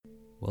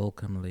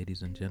Welcome,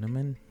 ladies and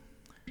gentlemen.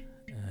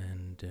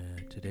 And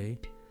today,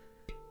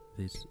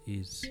 this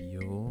is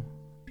your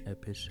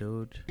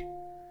episode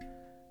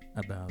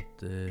about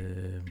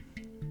the.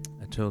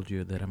 I told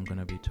you that I'm going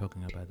to be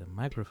talking about the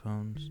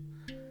microphones,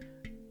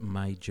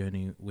 my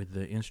journey with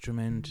the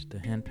instrument, the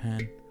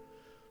handpan,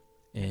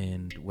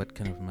 and what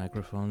kind of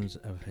microphones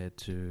I've had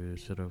to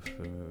sort of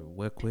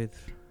work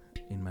with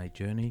in my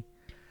journey.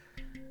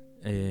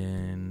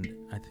 And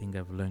I think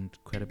I've learned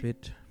quite a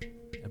bit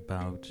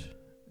about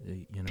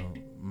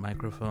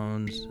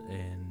microphones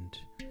and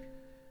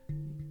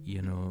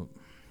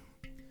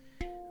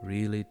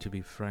really, to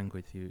be frank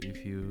with you,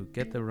 if you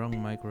get the wrong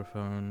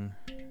microphone,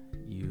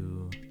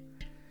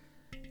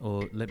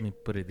 or let me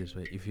put it this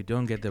way, if you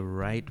don't get the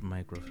right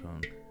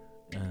microphone,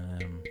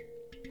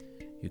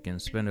 you can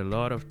spend a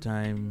lot of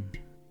time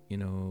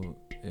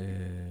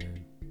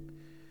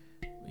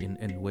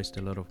and waste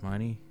a lot of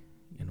money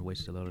and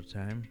waste a lot of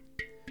time.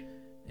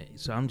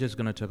 So I'm just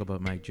going to talk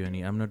about my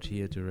journey. I'm not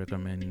here to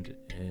recommend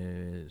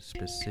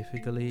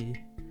specifically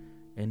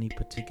any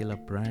particular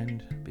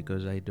brand,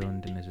 because I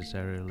don't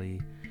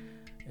necessarily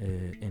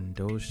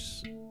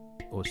endorse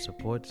or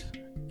support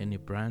any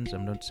brands.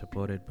 I'm not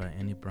supported by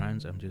any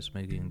brands. I'm just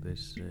making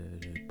this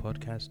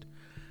podcast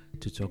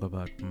to talk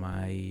about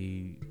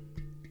my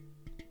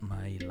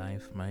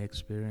life, my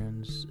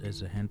experience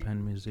as a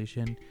handpan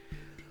musician,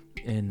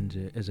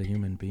 and as a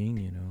human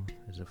being,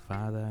 as a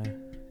father,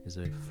 as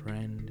a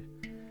friend,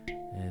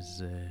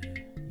 as a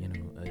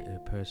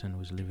person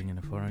who's living in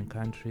a foreign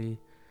country,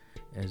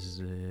 as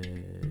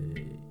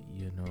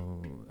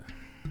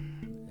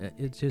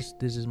it's just,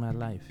 this is my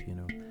life.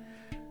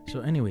 So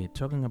anyway,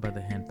 talking about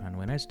the handpan,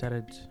 when I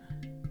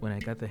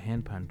got the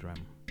handpan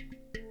drum,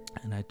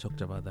 and I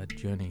talked about that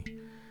journey,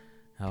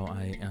 how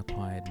I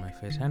acquired my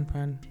first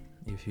handpan.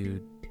 If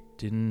you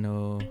didn't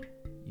know,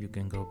 you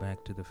can go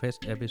back to the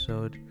first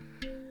episode.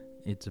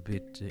 It's a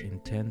bit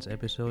intense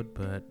episode,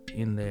 but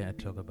in there I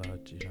talk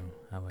about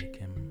how I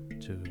came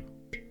to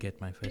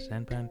get my first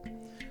handpan.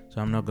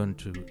 So I'm not going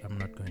to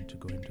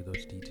go into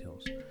those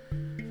details.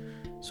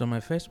 So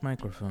my first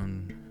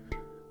microphone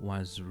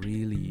was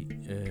really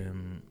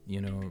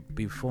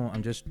before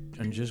I'm just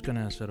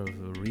gonna sort of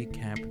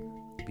recap.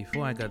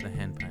 Before I got the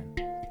handpan,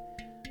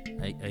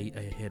 I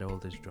had all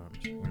these drums.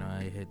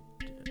 I had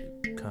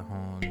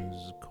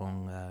cajons,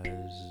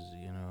 congas,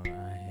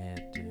 I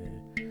had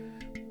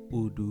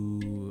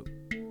udu,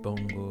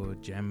 bongo,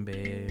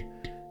 djembe,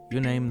 you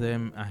name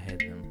them, I had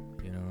them,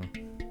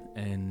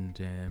 and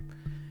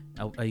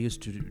I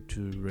used to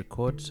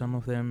record some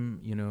of them,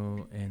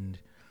 and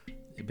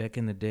back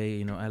in the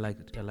day, I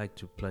like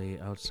to play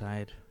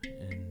outside,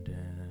 and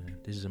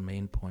this is a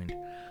main point.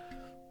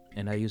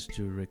 And I used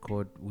to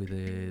record with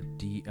a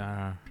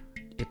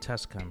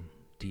Tascam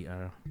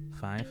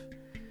DR5.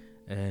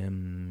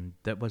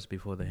 That was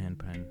before the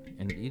handpan,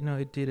 and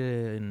it did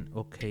an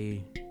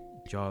okay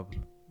job,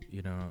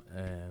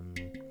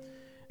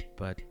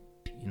 but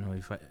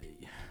if I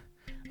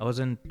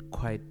wasn't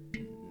quite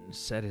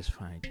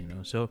satisfied,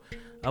 so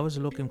I was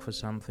looking for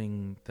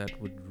something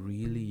that would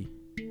really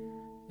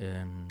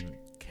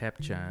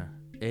capture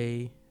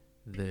A,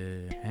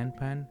 the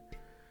handpan,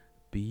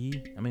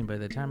 B, by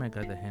the time I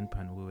got the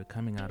handpan, we were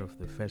coming out of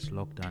the first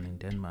lockdown in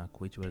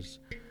Denmark, which was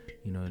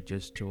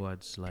just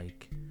towards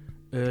like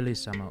early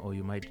summer, or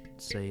you might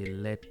say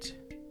late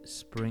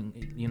spring,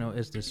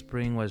 as the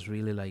spring was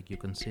really, like, you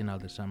can see now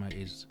the summer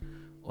is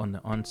on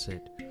the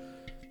onset.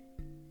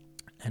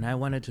 And I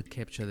wanted to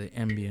capture the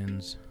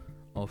ambience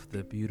of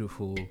the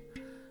beautiful,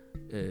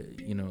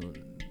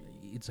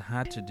 it's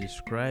hard to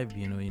describe,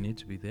 you need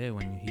to be there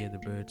when you hear the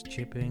birds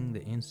chirping,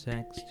 the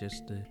insects,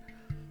 just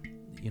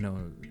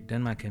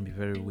Denmark can be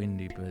very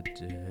windy, but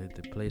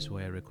the place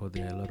where I record,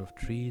 there are a lot of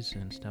trees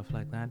and stuff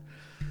like that.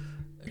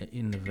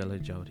 In the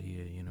village out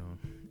here,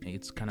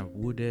 it's kind of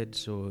wooded,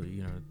 so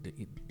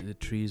the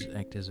trees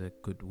act as a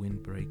good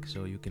windbreak,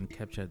 so you can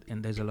capture,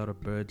 and there's a lot of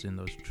birds in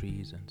those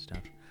trees and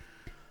stuff.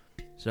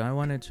 So I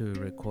wanted to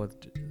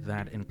record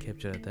that and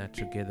capture that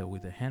together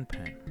with the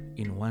handpan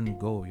in one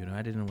go.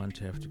 I didn't want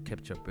to have to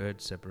capture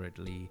birds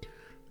separately,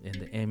 and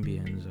the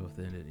ambience of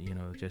the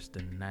just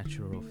the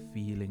natural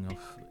feeling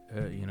of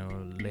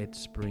late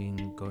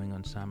spring going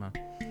on summer,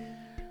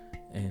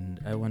 and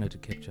I wanted to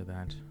capture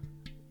that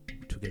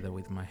together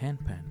with my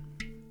handpan,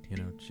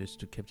 just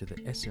to capture the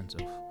essence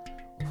of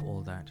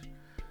all that.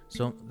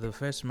 So the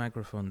first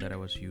microphone that I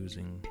was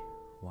using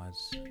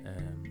was,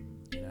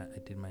 I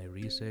did my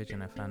research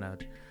and I found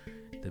out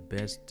the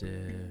best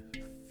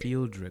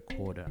field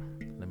recorder,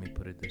 let me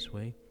put it this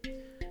way,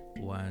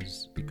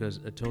 was, because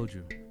I told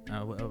you,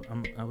 I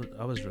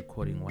was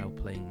recording while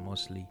playing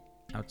mostly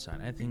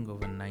outside. I think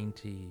over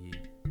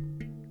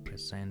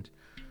 90%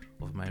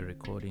 of my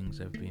recordings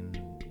have been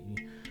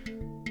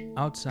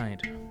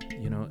outside,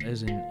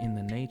 as in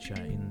the nature,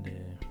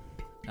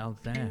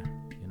 out there,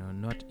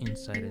 not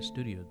inside a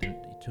studio. Then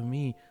to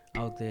me,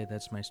 out there,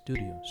 that's my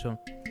studio. So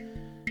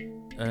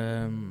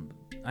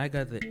I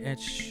got the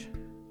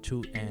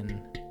H2N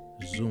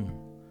Zoom,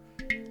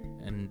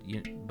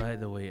 And by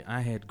the way,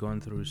 I had gone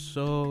through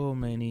so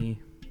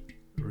many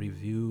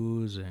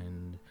reviews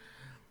and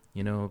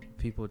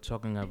people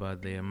talking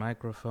about their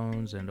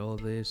microphones and all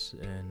this,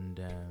 and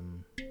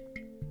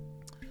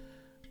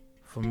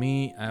for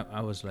me,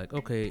 I was like,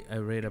 okay, I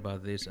read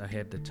about this. I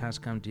had the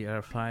Tascam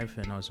DR5,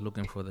 and I was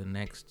looking for the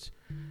next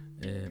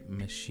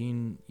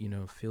machine,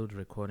 field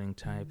recording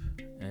type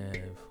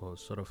for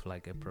sort of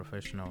like a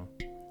professional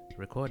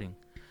recording.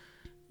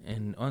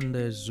 And on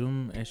the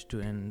Zoom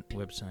H2N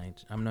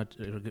website,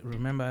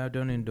 remember, I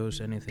don't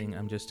endorse anything.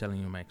 I'm just telling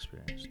you my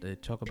experience. They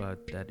talk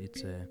about that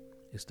it's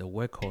the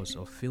workhorse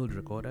of field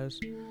recorders.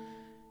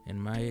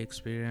 In my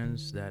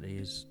experience, that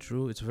is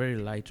true. It's very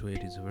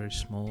lightweight. It's a very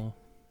small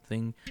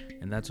thing,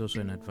 and that's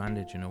also an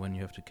advantage. When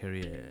you have to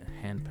carry a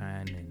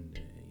handpan, and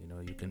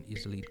you can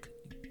easily.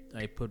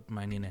 I put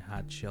mine in a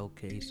hard shell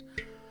case.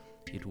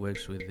 It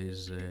works with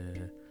these,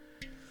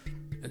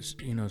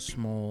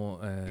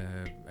 small.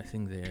 I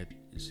think they're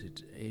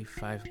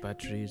A5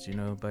 batteries,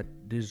 but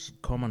these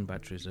common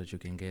batteries that you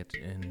can get,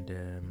 and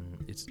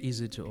it's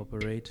easy to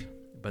operate.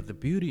 But the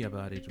beauty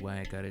about it, why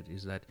I got it,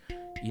 is that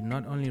it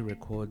not only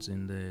records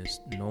in the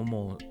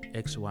normal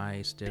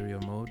XY stereo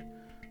mode,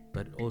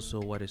 but also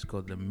what is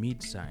called the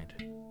mid side.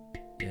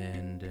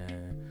 And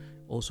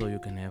also you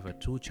can have a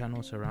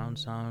 2-channel surround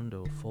sound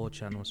or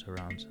 4-channel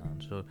surround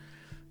sound. So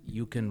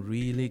you can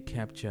really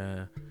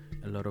capture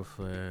a lot of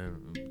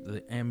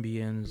the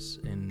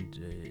ambience, and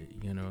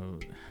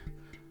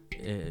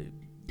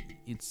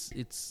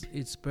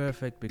it's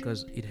perfect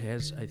because it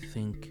has, I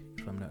think,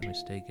 if I'm not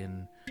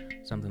mistaken,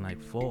 something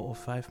like 4 or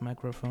 5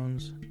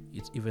 microphones.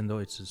 Even though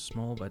it's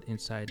small, but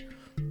inside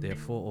there are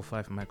 4 or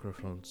 5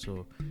 microphones,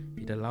 so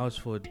it allows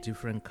for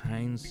different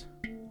kinds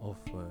of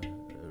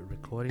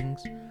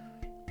recordings.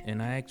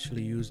 And I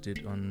actually used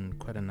it on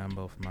quite a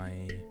number of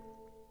my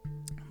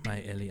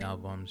early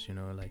albums,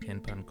 like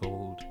Handpan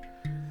Gold,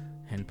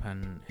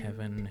 Handpan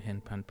Heaven,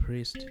 Handpan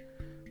Priest.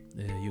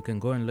 You can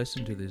go and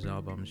listen to these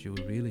albums. You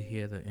will really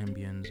hear the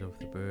ambience of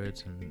the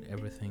birds and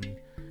everything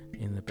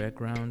in the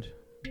background,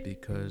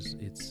 because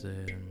it's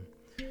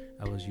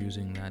I was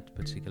using that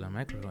particular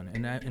microphone,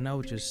 and I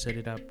would just set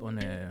it up on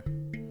a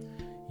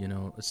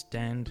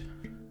stand,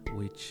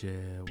 which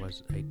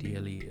was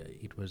ideally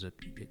it was a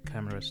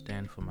camera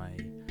stand for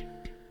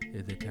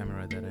the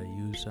camera that I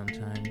use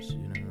sometimes.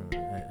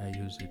 I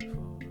use it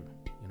for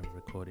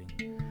recording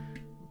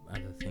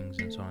other things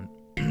and so on.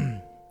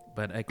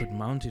 But I could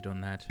mount it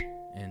on that,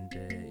 and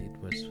it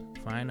was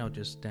fine. I'll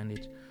just stand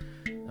it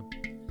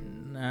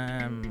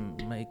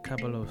a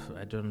couple of,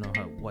 I don't know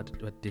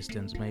what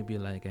distance, maybe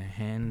like a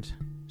hand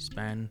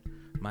span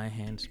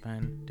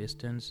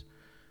distance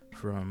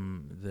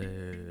from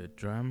the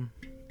drum,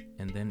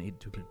 and then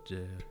it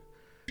would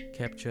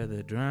capture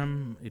the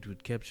drum. It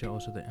would capture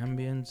also the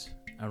ambience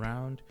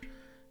around,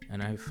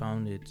 and I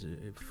found it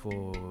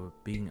for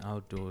being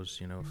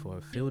outdoors, for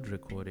a field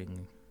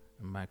recording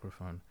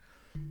microphone,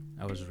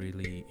 I was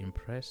really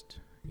impressed.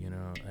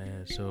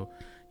 So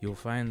you'll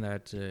find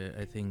that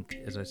I think,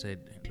 as I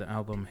said, the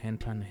album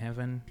Handpan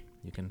Heaven,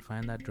 you can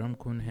find that Drum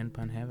Kun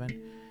Handpan Heaven,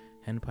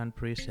 Handpan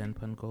Priest,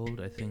 Handpan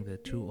Gold. I think the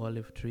 2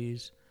 olive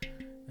trees,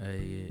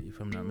 if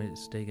I'm not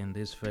mistaken,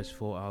 these first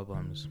 4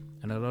 albums,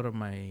 and a lot of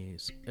my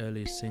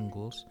early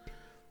singles.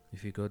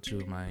 If you go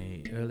to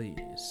my early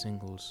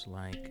singles,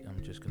 like,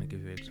 I'm just going to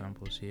give you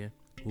examples here: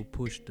 Who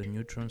Pushed the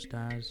Neutron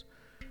Stars,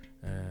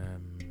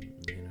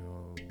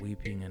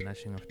 Weeping and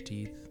Gnashing of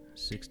Teeth,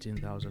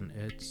 16,000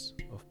 Earths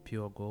of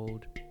Pure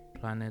Gold,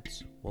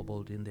 Planets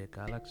Wobbled in Their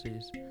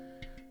Galaxies,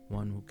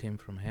 One Who Came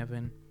from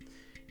Heaven.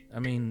 I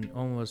mean,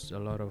 almost a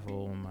lot of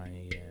all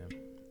my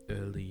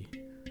early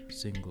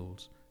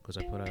singles, because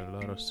I put out a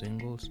lot of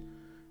singles,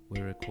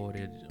 were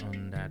recorded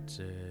on that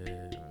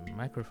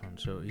microphone.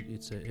 So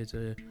it's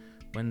a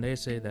when they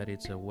say that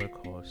it's a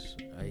workhorse,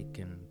 I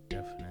can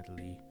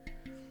definitely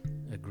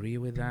agree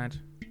with that.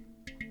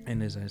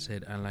 And as I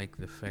said, I like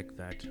the fact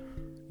that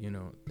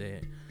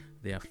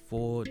there are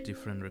 4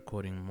 different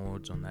recording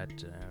modes on that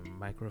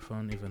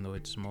microphone, even though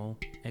it's small: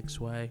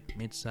 XY,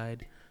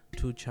 mid-side,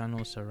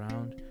 2-channel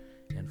surround,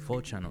 and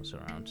 4-channel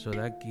surround. So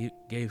that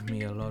gave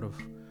me a lot of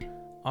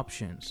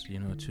options,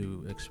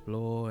 to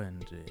explore.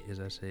 And as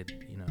I said,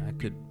 I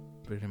could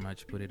pretty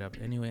much put it up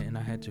anywhere, and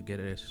I had to get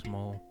a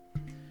small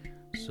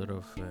sort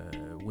of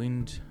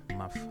wind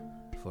muff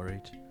for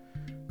it,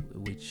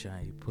 which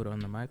I put on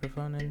the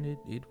microphone, and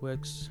it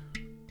works,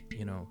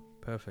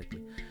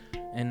 perfectly.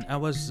 And I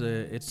was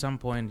at some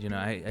point,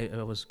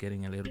 I was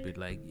getting a little bit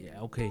like,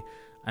 okay,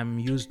 I'm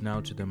used now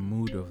to the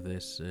mood of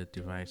this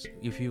device.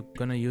 If you're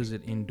gonna use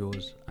it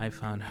indoors, I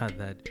found out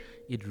that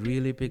it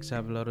really picks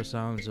up a lot of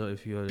sound. So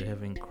if you're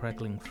having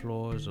crackling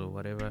floors or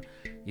whatever,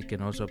 it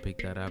can also pick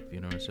that up,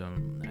 So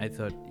I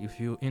thought, if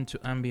you're into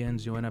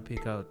ambience, you wanna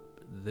pick out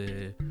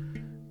the,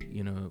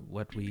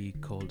 what we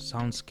call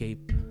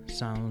soundscape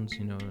sounds,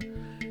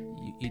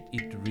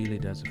 it really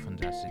does a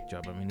fantastic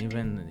job. I mean,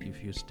 even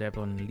if you step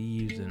on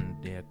leaves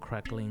and they're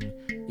crackling,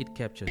 it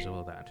captures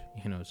all that,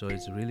 so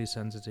it's really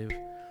sensitive.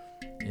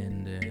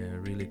 and a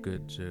really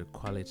good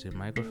quality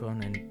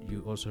microphone, and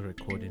you also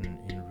record in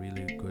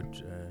really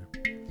good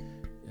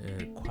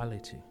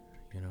quality,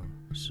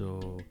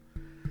 so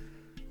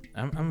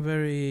I'm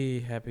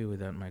very happy with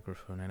that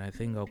microphone, and I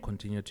think I'll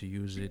continue to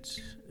use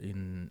it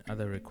in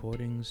other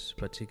recordings,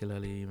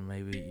 particularly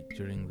maybe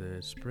during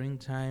the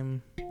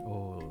springtime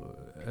or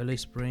early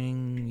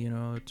spring,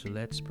 to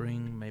late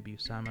spring, maybe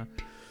summer.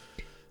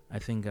 I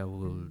think I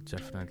will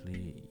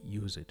definitely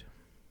use it.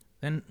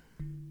 Then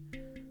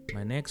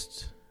my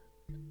next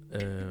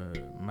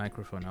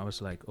microphone, I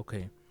was like,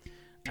 okay,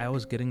 I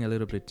was getting a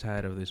little bit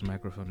tired of this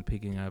microphone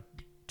picking up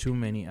too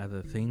many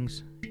other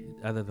things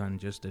other than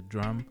just a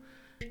drum.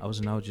 I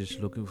was now just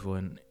looking for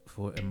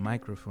a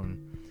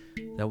microphone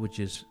that would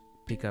just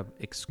pick up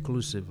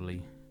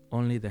exclusively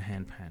only the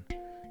handpan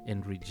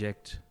and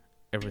reject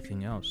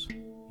everything else,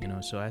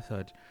 so I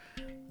thought,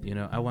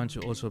 I want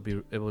to also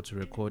be able to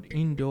record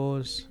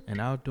indoors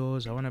and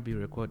outdoors. I want to be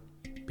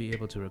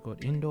able to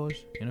record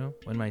indoors,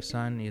 when my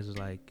son is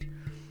like,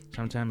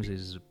 sometimes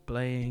he's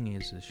playing,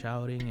 he's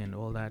shouting and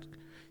all that.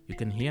 You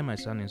can hear my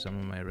son in some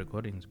of my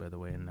recordings, by the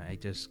way, and I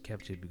just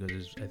kept it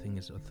because I think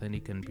it's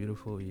authentic and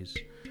beautiful.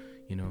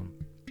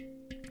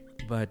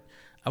 But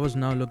I was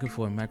now looking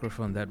for a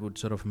microphone that would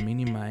sort of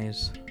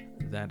minimize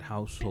that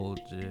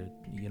household,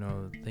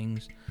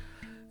 things,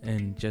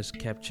 and just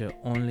capture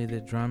only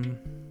the drum.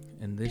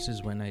 And this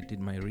is when I did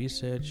my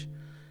research,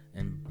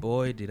 and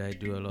boy, did I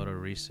do a lot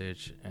of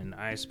research, and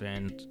I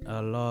spent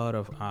a lot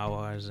of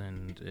hours,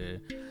 and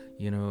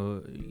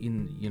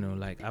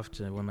like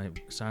after when my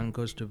son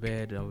goes to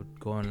bed, I would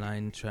go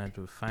online trying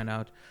to find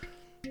out,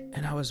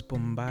 and I was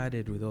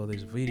bombarded with all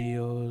these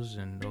videos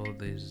and all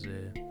these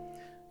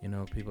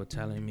people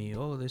telling me,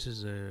 oh, this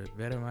is a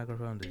better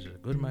microphone, this is a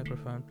good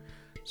microphone.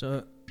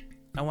 So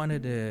I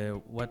wanted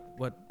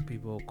what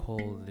people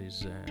call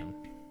this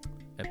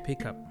a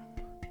pickup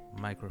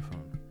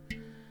microphone.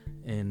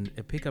 And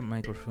a pickup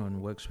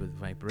microphone works with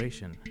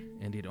vibration,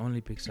 and it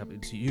only picks up,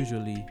 it's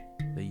usually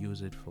they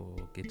use it for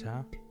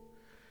guitar,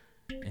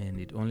 and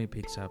it only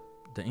picks up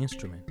the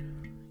instrument,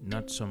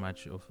 not so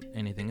much of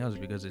anything else,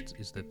 because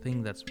it's the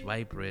thing that's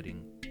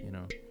vibrating,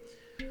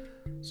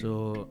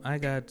 So I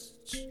got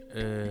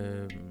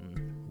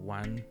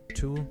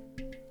two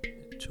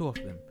of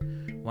them.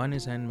 One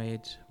is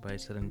handmade by a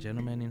certain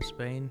gentleman in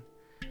Spain,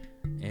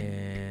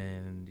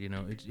 and it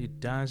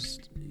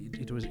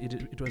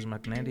was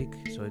magnetic,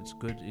 so it's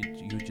good.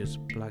 You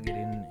just plug it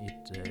in,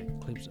 it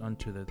clips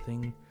onto the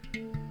thing,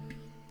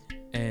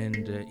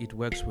 and it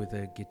works with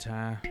a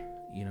guitar.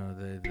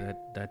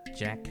 That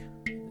jack,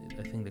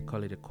 I think they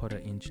call it a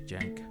 1/4-inch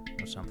jack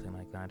or something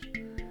like that.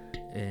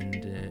 And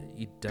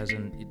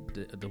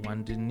the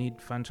one didn't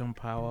need phantom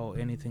power or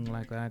anything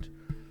like that.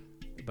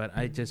 But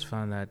I just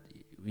found that,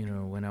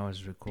 when I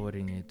was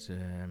recording it,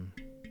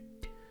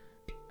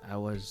 I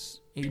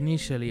was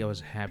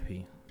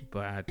happy,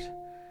 but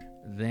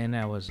then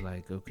I was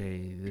like,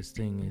 okay, this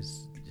thing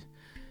is,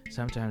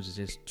 sometimes it's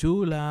just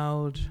too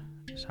loud,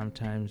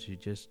 sometimes you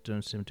just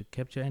don't seem to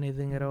capture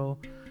anything at all.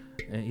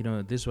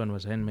 This one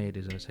was handmade,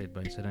 as I said,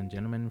 by a certain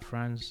gentleman in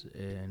France,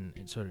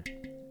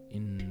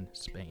 in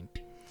Spain.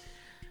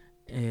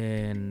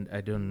 And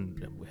I don't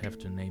have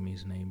to name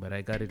his name, but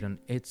I got it on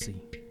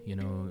Etsy.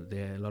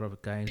 There are a lot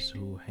of guys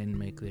who hand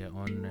make their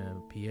own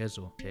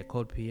piezo. They're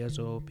called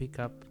piezo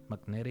pickup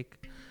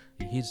magnetic.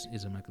 His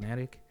is a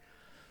magnetic.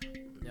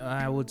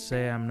 I would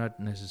say I'm not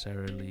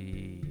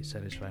necessarily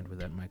satisfied with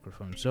that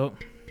microphone. So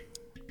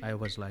I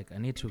was like, I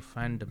need to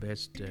find the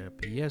best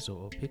piezo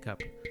or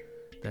pickup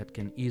that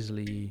can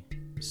easily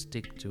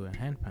stick to a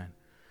handpan.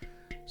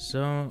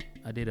 So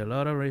I did a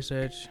lot of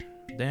research.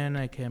 Then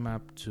I came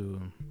up to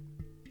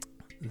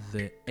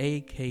the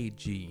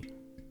AKG,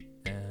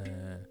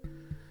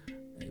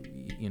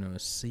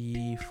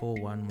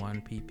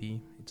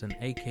 C411PP. It's an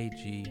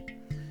AKG,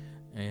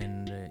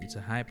 and it's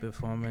a high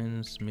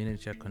performance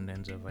miniature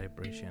condenser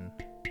vibration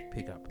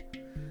pickup.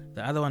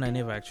 The other one, I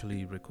never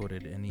actually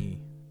recorded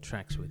any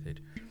tracks with it,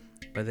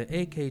 but the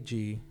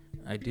AKG,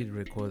 I did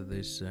record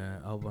this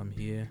album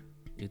here.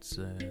 It's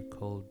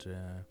called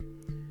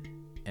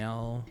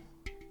L,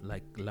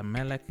 like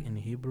Lamelech in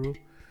Hebrew.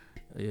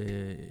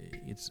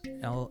 It's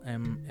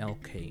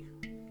LMLK,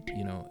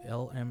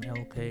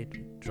 LMLK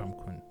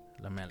Drumcon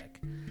Lamelech,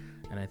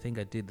 and I think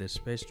I did the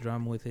space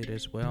drum with it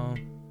as well,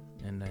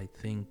 and I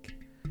think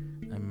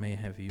I may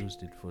have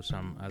used it for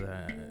some of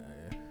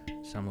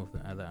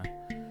the other,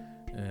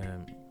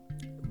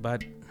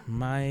 but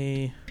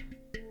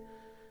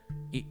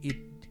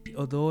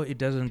although it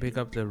doesn't pick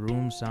up the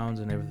room sounds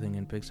and everything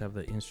and picks up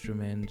the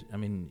instrument, I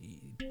mean,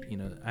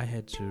 I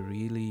had to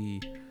really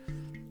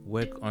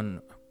work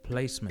on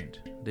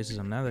placement. This is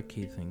another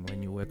key thing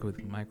when you work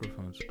with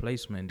microphones.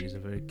 Placement is a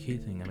very key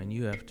thing. I mean,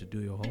 you have to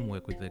do your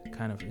homework with the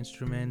kind of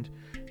instrument,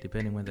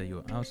 depending whether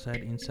you're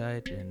outside,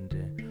 inside, and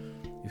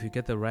if you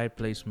get the right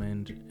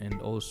placement, and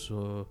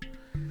also,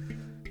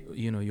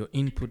 your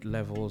input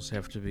levels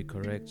have to be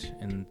correct.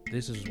 And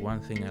this is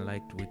one thing I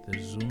liked with the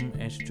Zoom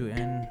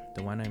H2N,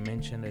 the one I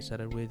mentioned I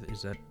started with,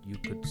 is that you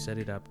could set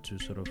it up to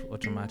sort of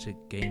automatic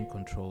gain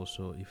control.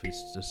 So if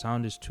the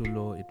sound is too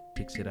low, it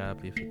picks it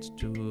up. If it's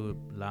too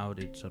loud,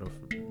 it sort of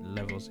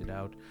levels it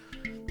out.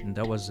 And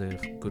that was a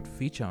good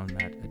feature on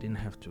that. I didn't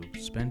have to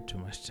spend too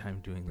much time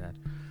doing that.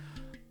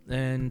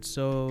 And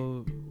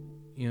so,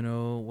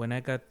 when I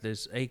got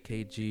this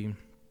AKG,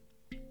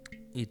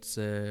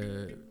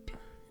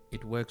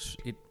 it works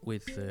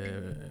with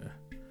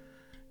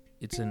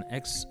it's an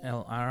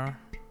XLR,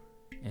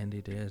 and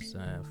it has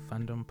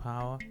phantom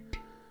power.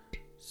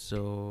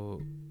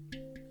 So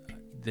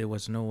there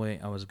was no way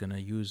I was gonna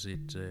use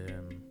it.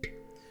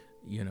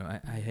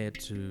 I had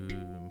to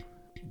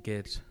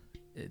get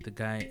the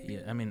guy.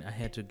 I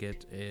had to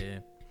get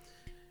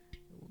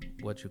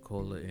what you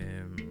call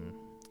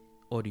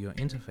audio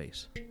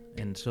interface,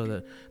 and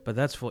so but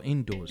that's for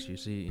indoors, you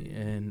see.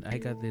 And I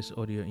got this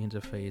audio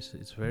interface.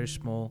 It's very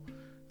small.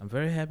 I'm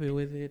very happy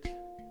with it.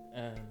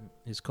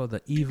 It's called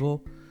the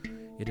Evo.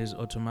 It is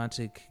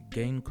automatic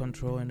gain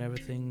control and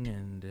everything,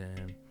 and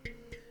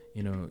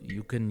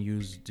you can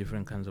use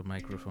different kinds of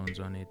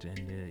microphones on it,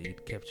 and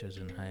it captures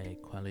in high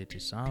quality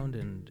sound.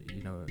 And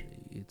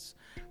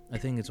I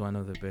think it's one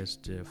of the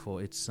best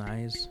for its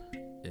size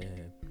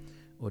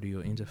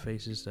audio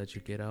interfaces that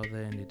you get out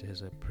there, and it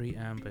has a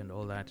preamp and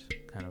all that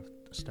kind of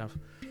stuff.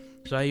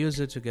 So I use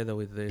it together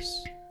with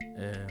this,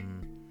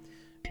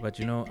 but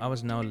I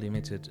was now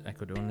limited. I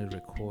could only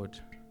record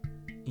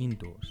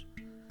indoors,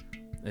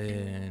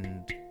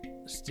 and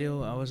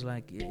still I was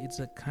like, it's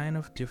a kind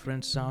of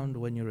different sound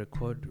when you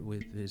record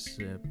with this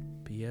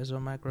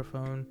piezo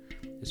microphone,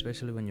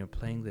 especially when you're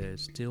playing the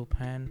steel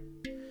pan.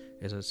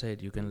 As I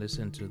said, you can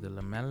listen to the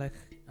Lamelech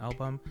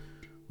album,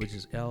 which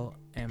is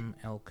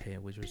LMLK,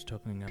 which was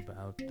talking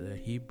about the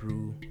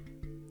Hebrew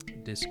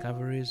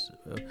discoveries.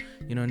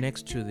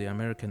 Next to the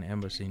American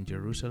embassy in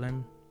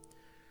Jerusalem,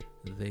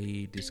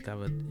 they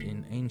discovered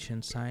an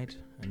ancient site,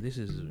 and this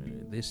is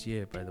this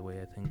year, by the way,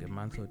 I think a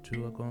month or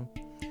two ago,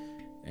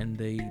 and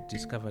they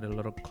discovered a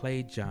lot of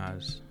clay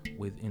jars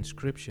with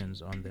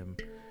inscriptions on them,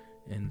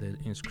 and the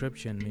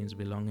inscription means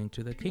belonging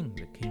to the king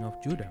of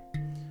Judah.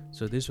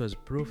 So this was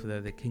proof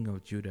that the king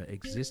of Judah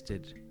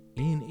existed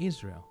in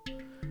Israel.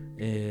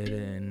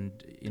 And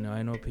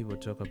I know people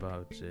talk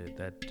about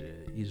that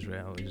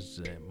Israel is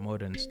a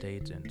modern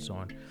state and so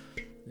on,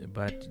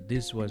 but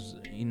this was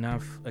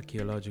enough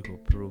archaeological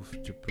proof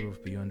to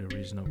prove beyond a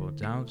reasonable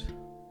doubt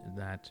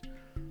that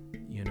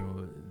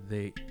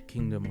the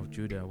kingdom of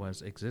Judah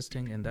was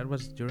existing, and that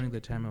was during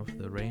the time of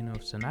the reign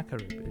of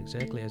Sennacherib,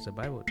 exactly as the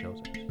Bible tells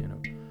us.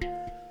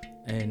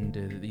 And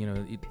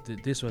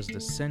this was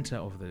the center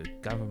of the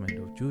government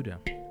of Judah,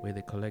 where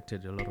they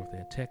collected a lot of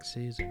their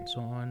taxes and so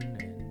on,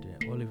 and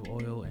olive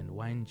oil and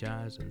wine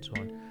jars and so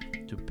on,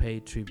 to pay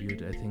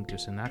tribute, I think, to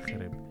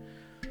Sennacherib,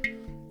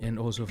 and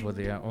also for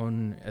their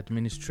own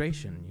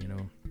administration.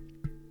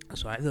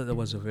 So I thought that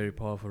was a very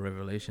powerful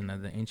revelation,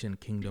 that the ancient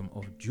kingdom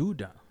of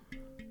Judah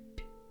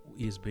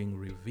is being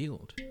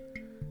revealed.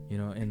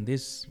 And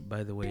this,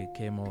 by the way,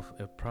 came off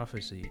a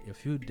prophecy a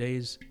few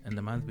days and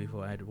a month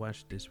before I had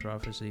watched this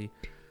prophecy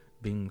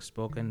being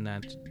spoken,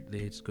 that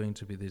there's going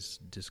to be this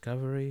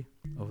discovery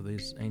of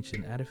these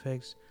ancient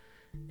artifacts.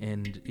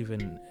 And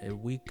even a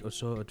week or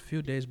so, a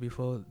few days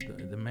before,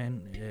 the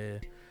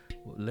man,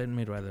 let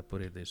me rather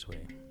put it this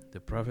way, the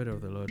prophet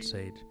of the Lord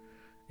said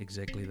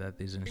exactly that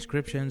these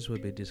inscriptions will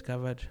be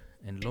discovered,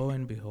 and lo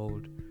and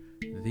behold,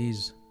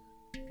 these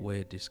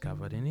were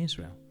discovered in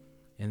Israel.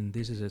 And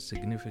this is a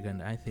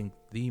significant, I think,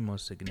 the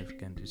most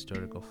significant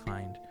historical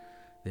find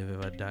they've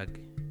ever dug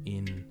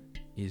in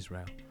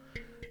Israel,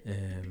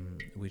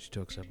 which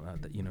talks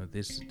about that.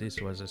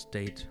 This was a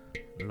state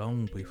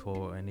long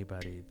before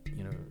anybody,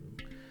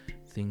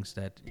 thinks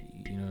that,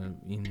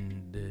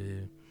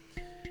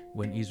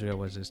 when Israel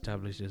was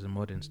established as a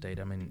modern state.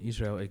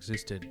 Israel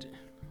existed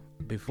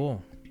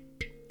before,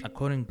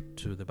 according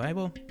to the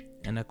Bible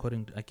and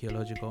according to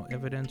archaeological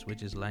evidence,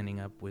 which is lining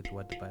up with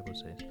what the Bible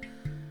says.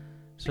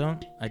 So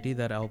I did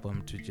that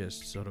album to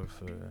just sort of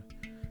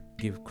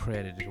give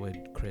credit where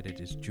credit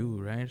is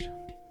due, right?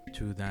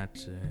 To that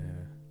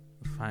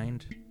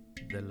find,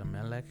 the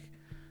Lamelech.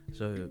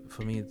 So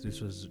for me, this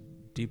was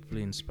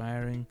deeply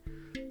inspiring,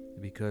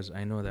 because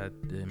I know that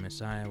the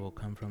Messiah will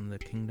come from the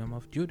kingdom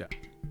of Judah.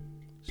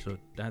 So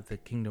that the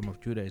kingdom of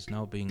Judah is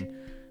now being,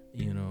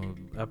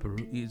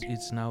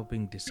 it's now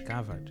being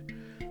discovered.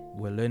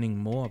 We're learning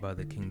more about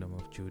the kingdom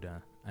of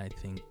Judah. I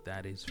think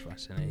that is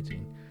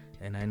fascinating.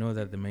 And I know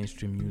that the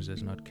mainstream news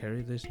does not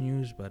carry this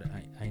news, but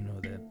I know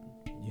that,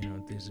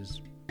 this is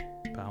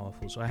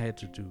powerful. So I had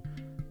to do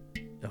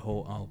a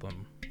whole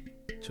album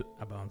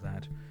about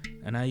that.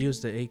 And I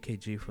used the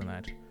AKG for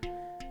that.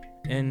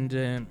 And,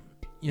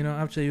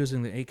 after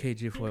using the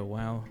AKG for a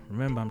while,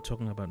 remember I'm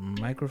talking about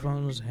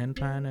microphones,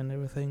 handpan and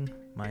everything,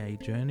 my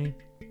journey.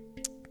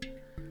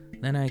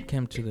 Then I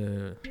came to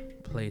the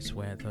place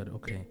where I thought,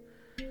 okay,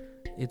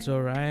 it's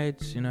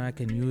alright, I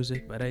can use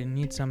it, but I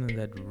need something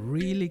that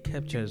really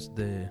captures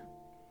the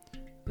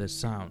the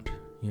sound,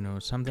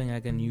 something I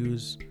can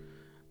use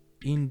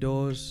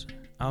indoors,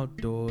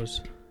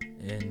 outdoors,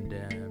 and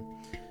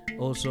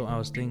also I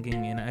was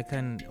thinking, I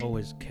can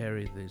always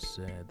carry this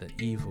the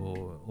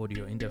Evo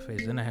audio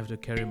interface. Then I have to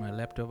carry my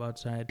laptop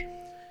outside.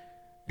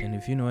 And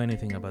if you know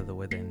anything about the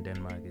weather in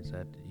Denmark, is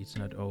that it's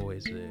not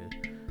always,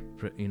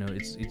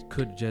 it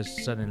could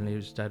just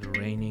suddenly start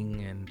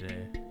raining and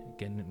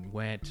getting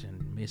wet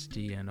and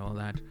misty and all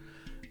that.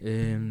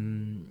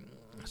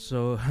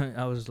 So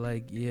I was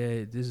like,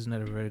 yeah, this is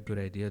not a very good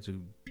idea to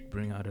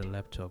bring out a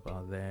laptop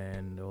out there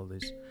and all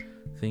these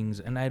things.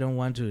 And I don't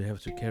want to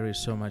have to carry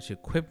so much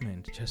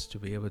equipment just to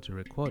be able to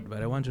record.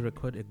 But I want to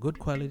record a good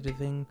quality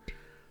thing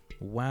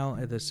while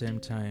at the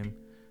same time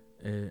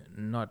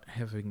not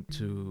having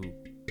to,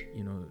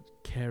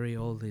 carry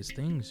all these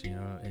things,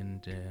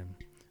 and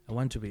I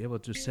want to be able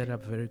to set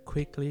up very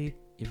quickly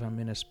if I'm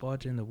in a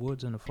spot in the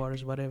woods, in the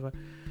forest, whatever,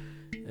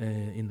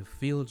 in the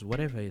fields,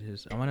 whatever it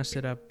is. I want to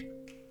set up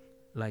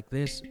like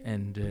this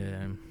and,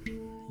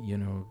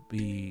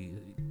 be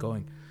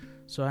going.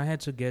 So I had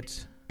to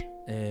get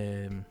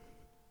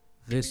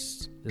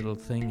this little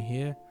thing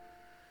here,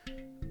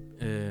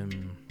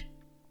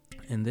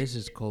 and this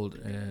is called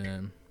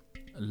a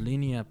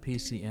linear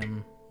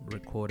PCM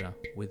recorder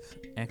with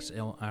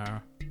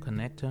XLR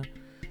connector.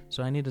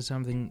 So I needed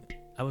something.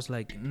 I was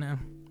like, no,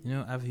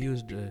 I've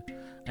used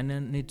I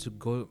need to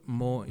go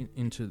more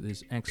into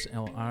these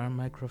XLR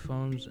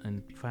microphones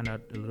and find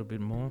out a little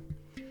bit more.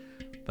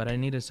 But I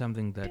needed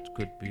something that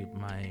could be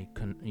my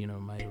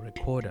my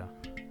recorder,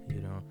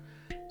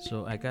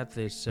 So I got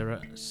this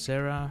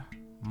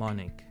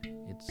Ceramonic.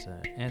 It's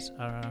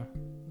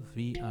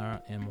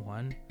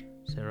SRVRM1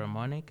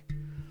 Ceramonic,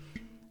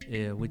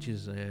 which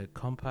is a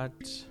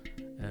compact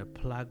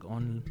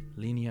plug-on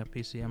linear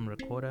PCM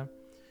recorder.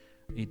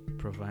 It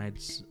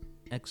provides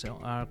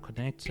XLR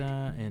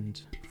connector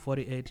and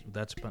 48,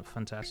 that's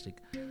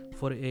fantastic,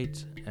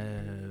 48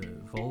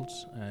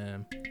 volts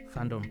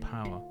phantom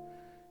power,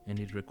 and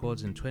it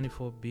records in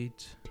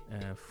 24-bit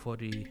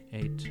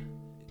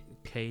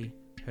 48k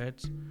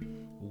hertz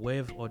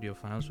wave audio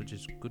files, which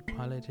is good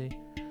quality.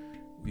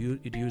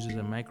 It uses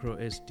a micro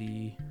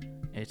SD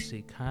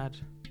HC card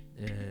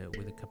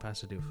with a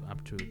capacity of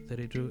up to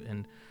 32,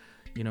 and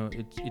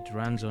it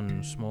runs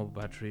on small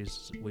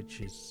batteries, which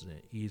is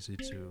easy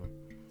to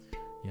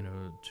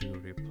to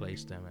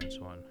replace them and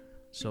so on.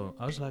 So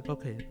I was like,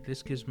 okay,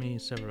 this gives me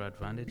several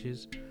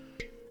advantages.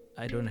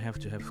 I don't have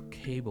to have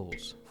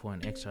cables for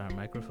an XLR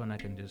microphone. I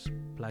can just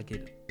plug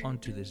it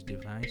onto this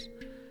device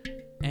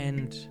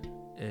and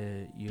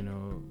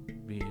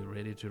be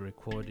ready to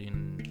record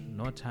in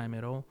no time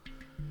at all.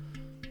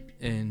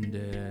 And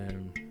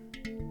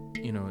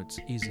it's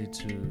easy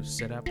to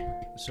set up.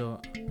 So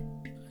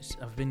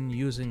I've been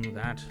using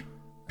that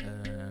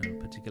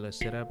particular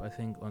setup, I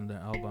think, on the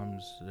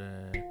albums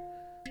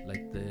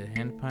like the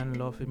Handpan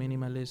Lofi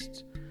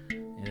Minimalist,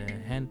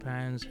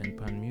 Handpans,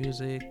 Handpan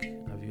Music.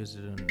 I've used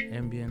it on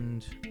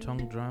Ambient,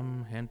 Tongue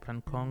Drum,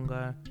 Handpan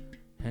Conga,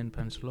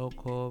 Handpan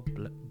Slowcore,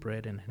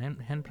 Bread and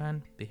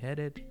Handpan,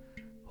 Beheaded,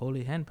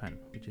 Holy Handpan,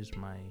 which is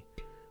my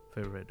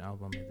favorite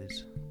album at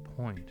this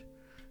point.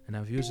 And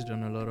I've used it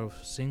on a lot of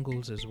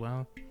singles as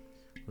well,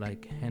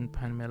 like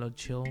Handpan Mellow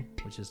Chill,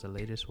 which is the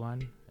latest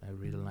one. I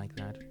really like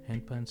that.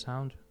 Handpan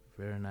sound,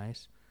 very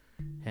nice.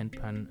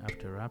 Handpan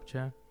After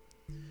Rapture.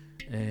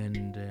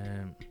 And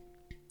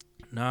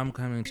now I'm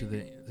coming to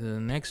the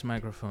next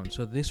microphone.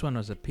 So this one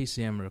was a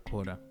PCM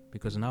recorder,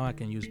 because now I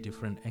can use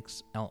different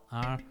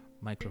XLR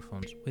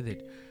microphones with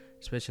it,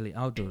 especially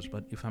outdoors.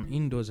 But if I'm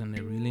indoors and I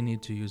really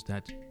need to use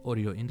that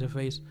audio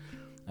interface,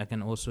 I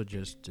can also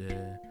just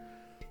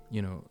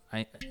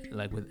I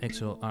like with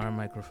XLR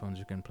microphones,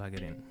 you can plug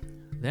it in.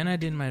 Then I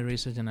did my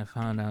research and I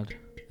found out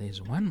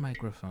there's one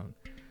microphone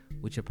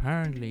which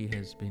apparently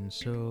has been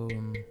so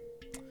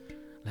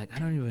I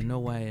don't even know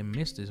why I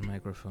missed this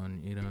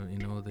microphone,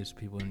 all these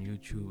people on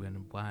YouTube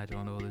and why I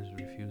don't know all these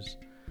reviews.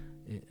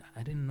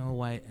 I didn't know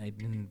why I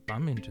didn't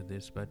bump into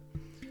this, but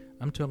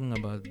I'm talking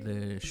about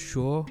the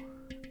Shure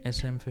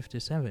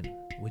SM57,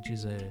 which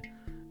is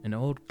an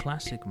old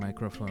classic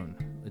microphone.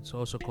 It's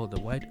also called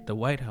the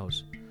White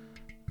House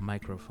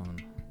microphone,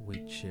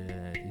 which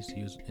is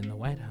used in the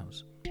White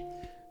House.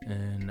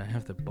 And I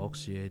have the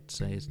box here. It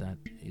says that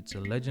it's a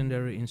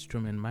legendary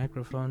instrument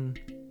microphone,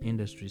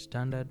 industry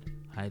standard,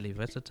 highly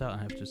versatile. I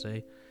have to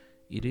say,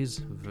 it is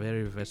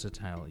very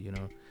versatile.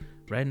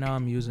 Right now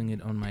I'm using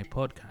it on my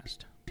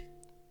podcast.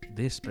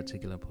 This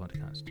particular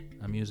podcast,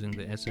 I'm using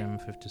the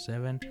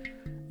SM57.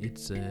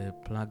 It's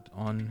plugged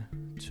on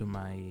to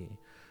my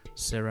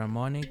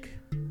Ceramonic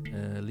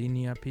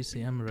linear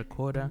PCM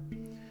recorder,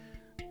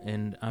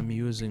 and I'm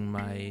using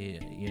my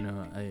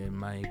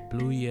my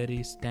Blue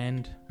Yeti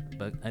stand.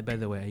 But by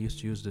the way, I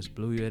used to use this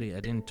Blue Yeti. I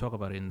didn't talk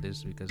about it in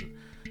this because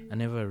I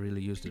never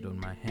really used it on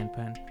my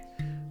Handpan.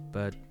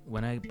 But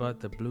when I bought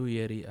the Blue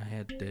Yeti, I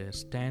had the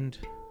stand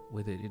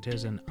with it. It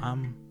has an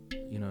arm,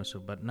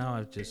 but now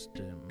I've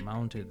just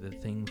mounted the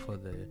thing for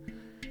the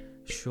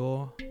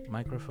Shure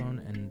microphone,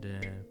 and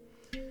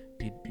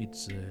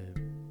it's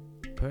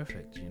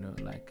perfect,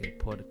 like a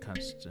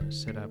podcast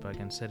setup. I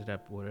can set it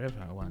up wherever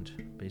I want.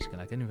 Basically,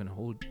 I can even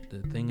hold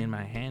the thing in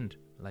my hand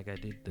like I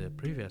did the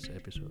previous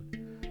episode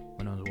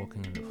when I was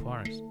walking in the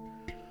forest.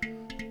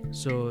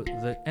 So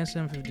the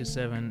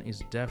SM57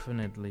 is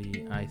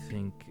definitely, I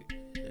think,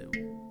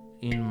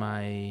 in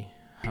my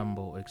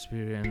humble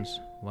experience,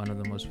 one of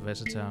the most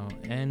versatile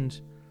and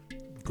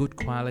good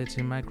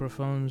quality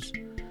microphones,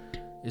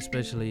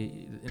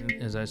 especially,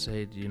 as I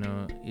said,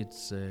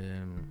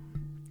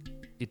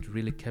 it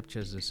really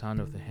captures the sound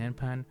of the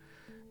handpan.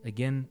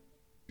 Again,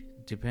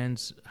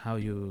 depends how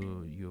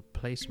your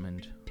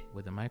placement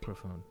with the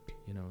microphone.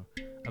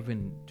 I've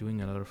been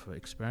doing a lot of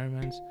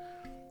experiments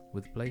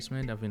with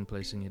placement. I've been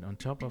placing it on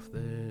top of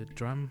the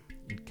drum.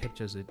 It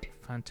captures it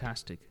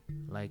fantastic,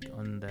 like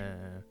on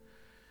the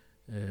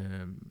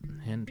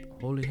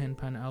Holy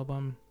Handpan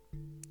album.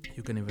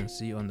 You can even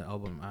see on the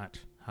album art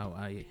how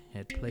I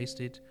had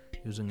placed it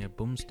using a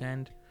boom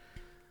stand,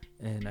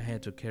 and I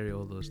had to carry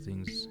all those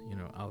things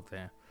out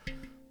there.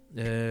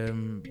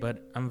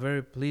 But I'm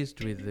very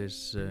pleased with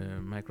this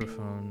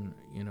microphone.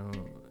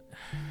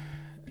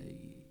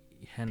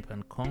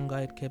 Handpan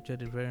conga, it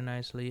captured it very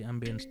nicely.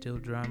 Ambient steel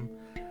drum,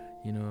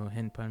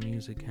 handpan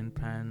music,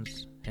 handpan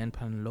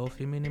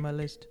lofi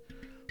minimalist.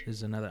 This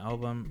is another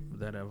album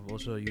that I've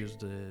also used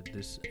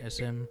this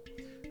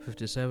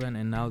SM57,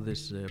 and now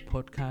this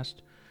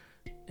podcast.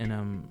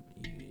 And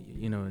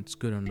it's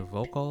good on the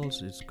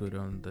vocals. It's good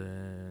on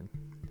the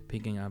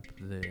picking up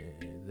the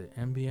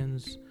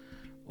ambience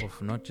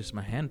of not just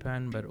my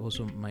handpan, but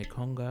also my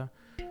conga,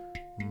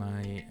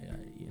 my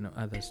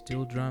other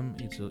steel drum.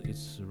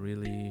 It's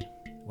really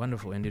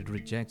wonderful, and it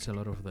rejects a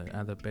lot of the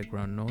other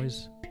background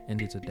noise,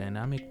 and it's a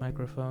dynamic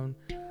microphone,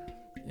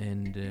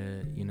 and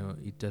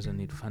it doesn't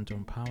need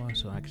phantom power,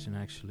 so I can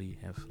actually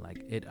have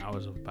like 8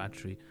 hours of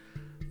battery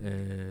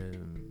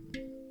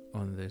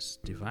on this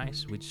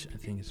device, which I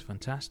think is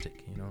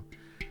fantastic.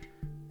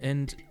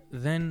 And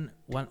then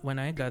when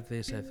I got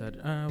this, I thought,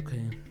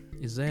 okay,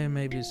 is there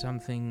maybe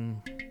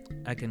something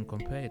I can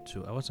compare it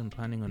to? I wasn't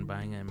planning on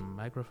buying a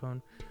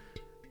microphone,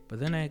 but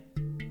then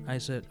I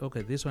said,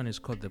 okay, this one is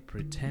called the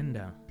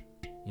Pretender.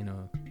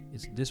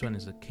 This one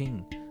is the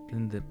King.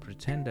 Then the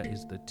Pretender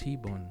is the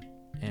T-Bone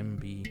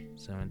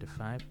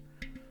MB75,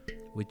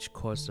 which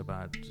costs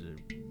about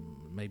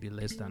maybe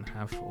less than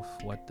half of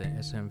what the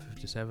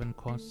SM57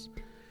 costs.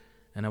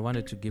 And I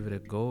wanted to give it a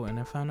go, and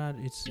I found out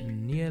it's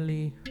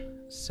nearly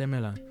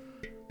similar.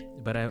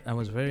 But I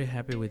was very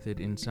happy with it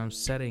in some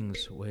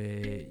settings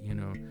where,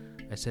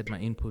 I set my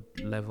input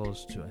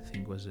levels to, I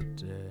think, was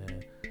it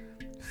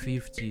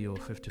 50 or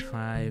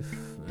 55,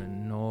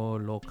 no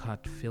low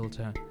cut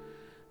filter.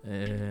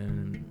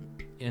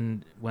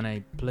 And when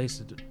I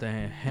placed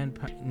the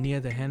handpan near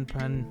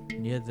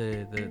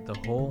the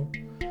hole,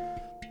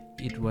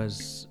 it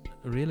was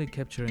really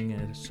capturing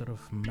a sort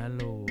of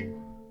mellow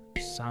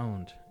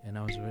sound, and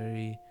I was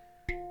very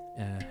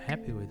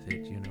happy with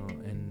it,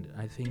 and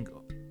I think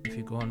if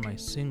you go on my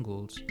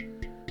singles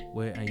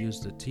where I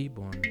use the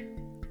T-Bone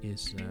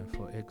is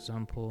for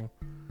example,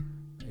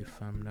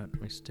 if I'm not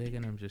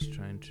mistaken, I'm just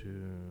trying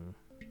to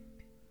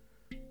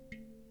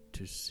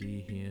see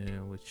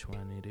here which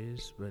one it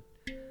is, but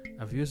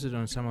I've used it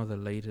on some of the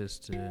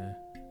latest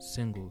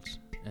singles,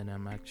 and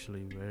I'm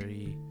actually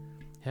very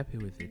happy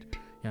with it.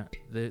 Yeah,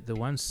 the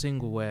one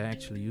single where I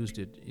actually used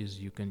it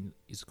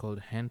it's called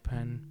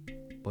Handpan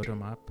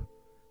Bottom Up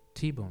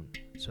T-Bone.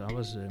 So I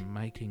was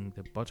miking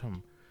the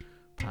bottom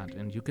part,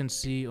 and you can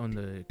see on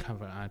the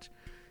cover art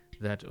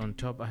that on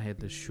top I had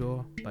the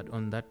Shure, but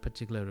on that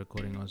particular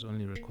recording I was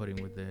only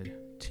recording with the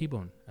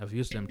T-Bone. I've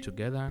used them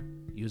together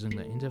using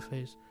the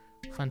interface.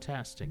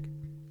 Fantastic.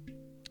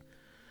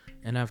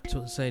 And I've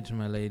said to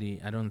my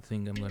lady, I don't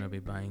think I'm gonna be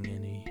buying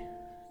any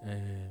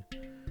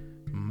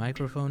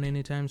microphone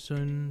anytime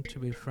soon, to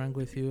be frank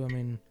with you. I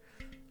mean,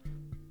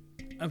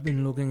 I've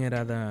been looking at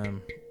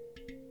other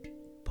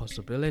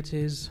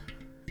possibilities,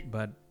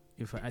 but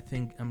if I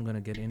think I'm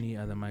gonna get any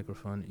other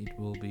microphone, it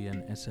will be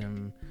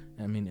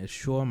a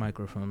Shure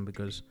microphone,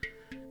 because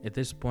at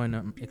this point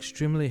I'm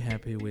extremely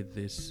happy with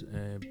this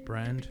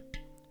brand,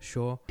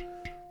 Shure.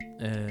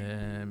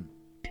 And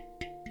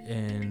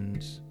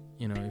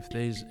if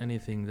there's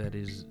anything that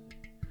is,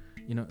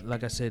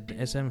 like I said, the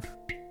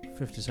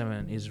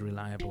SM57 is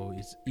reliable,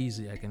 it's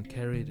easy, I can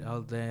carry it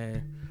out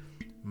there,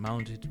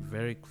 mount it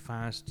very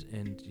fast,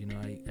 and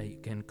I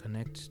can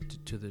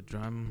connect to the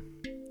drum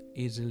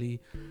easily,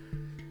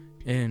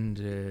 and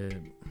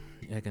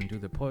I can do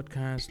the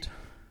podcast.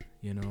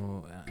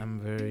 I'm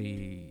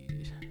very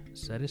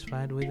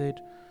satisfied with it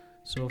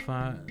so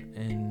far,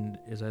 and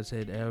as I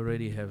said, I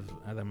already have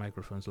other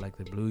microphones like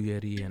the Blue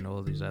Yeti and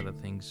all these other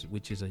things,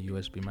 which is a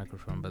USB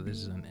microphone, but this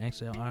is an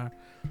XLR.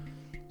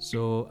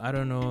 So I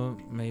don't know,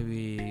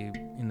 maybe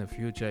in the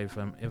future, if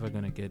I'm ever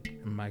gonna get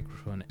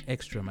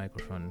extra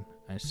microphone,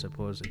 I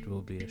suppose it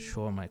will be a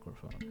Shure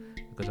microphone,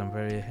 because I'm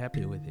very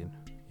happy with it,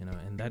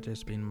 and that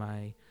has been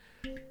my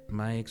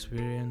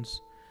experience.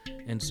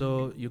 And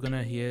so you're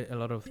gonna hear a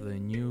lot of the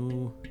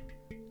new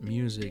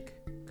music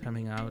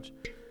coming out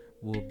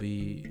will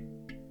be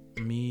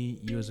me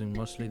using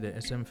mostly the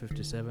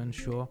SM57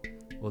 Shure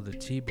or the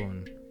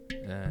T-Bone,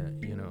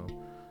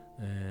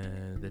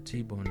 the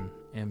T-Bone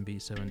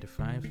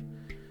MB75,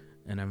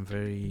 and I'm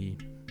very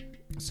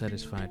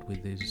satisfied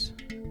with these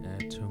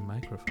two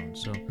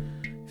microphones. So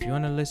if you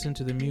want to listen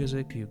to the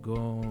music, you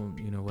go,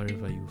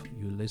 wherever you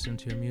listen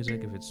to your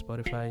music. If it's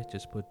Spotify,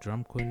 just put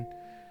Drumkun.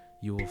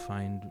 You will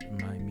find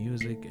my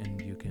music,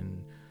 and you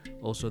can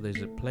also,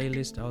 there's a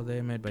playlist out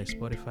there made by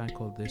Spotify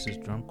called This Is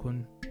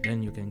Drumkun.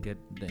 Then you can get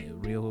the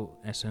real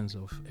essence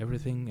of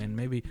everything, and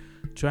maybe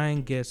try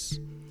and guess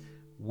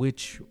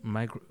which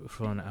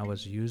microphone I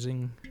was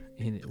using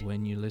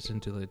when you listen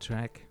to the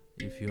track,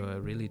 if you're a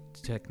really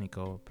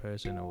technical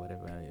person or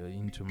whatever, you're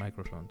into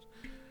microphones.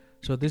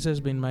 So this has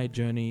been my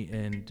journey,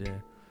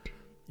 and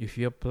if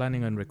you're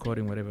planning on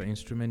recording whatever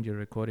instrument you're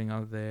recording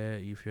out there,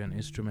 if you're an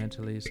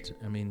instrumentalist,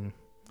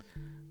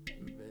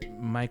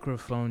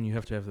 microphone, you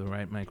have to have the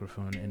right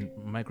microphone, and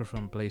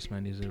microphone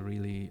placement is a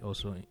really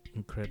also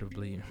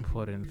incredibly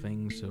important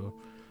thing. So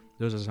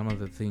those are some of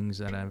the things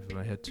that I've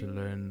had to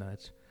learn,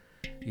 that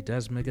it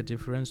does make a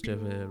difference to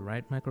have a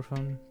right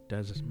microphone,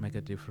 does make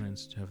a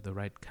difference to have the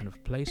right kind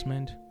of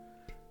placement,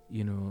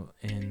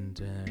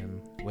 and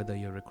whether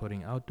you're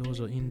recording outdoors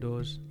or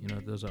indoors,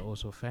 those are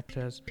also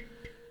factors.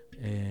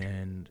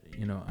 And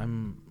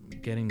I'm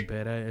getting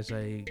better as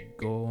I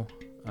go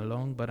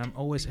along, but I'm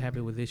always happy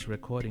with this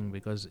recording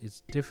because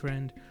it's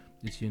different,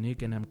 it's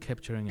unique, and I'm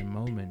capturing a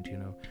moment,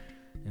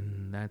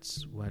 and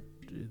that's what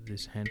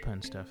this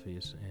handpan stuff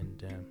is.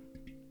 And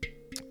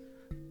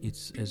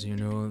it's, as you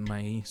know,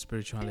 my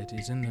spirituality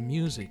is in the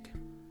music,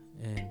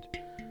 and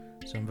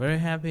so I'm very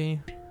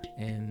happy,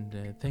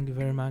 and thank you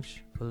very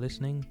much for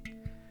listening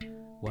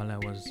while I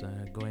was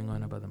going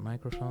on about the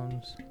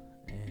microphones.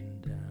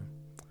 And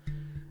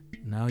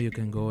now you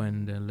can go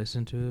and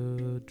listen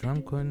to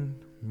Drumkun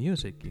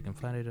music. You can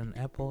find it on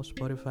Apple,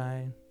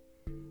 Spotify,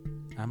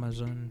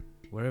 Amazon,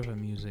 wherever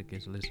music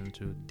is listened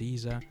to.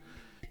 Deezer,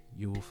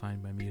 you will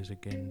find my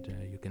music, and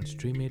you can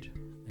stream it,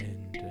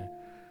 and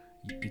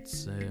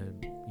it's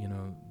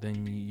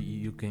then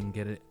you can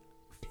get a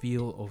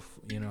feel of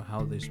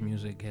how this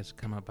music has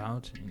come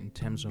about in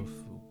terms of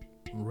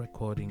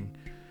recording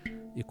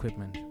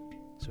equipment.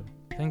 So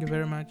thank you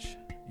very much.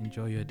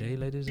 Enjoy your day,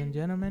 ladies and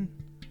gentlemen.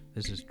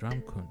 This is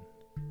Drumkun.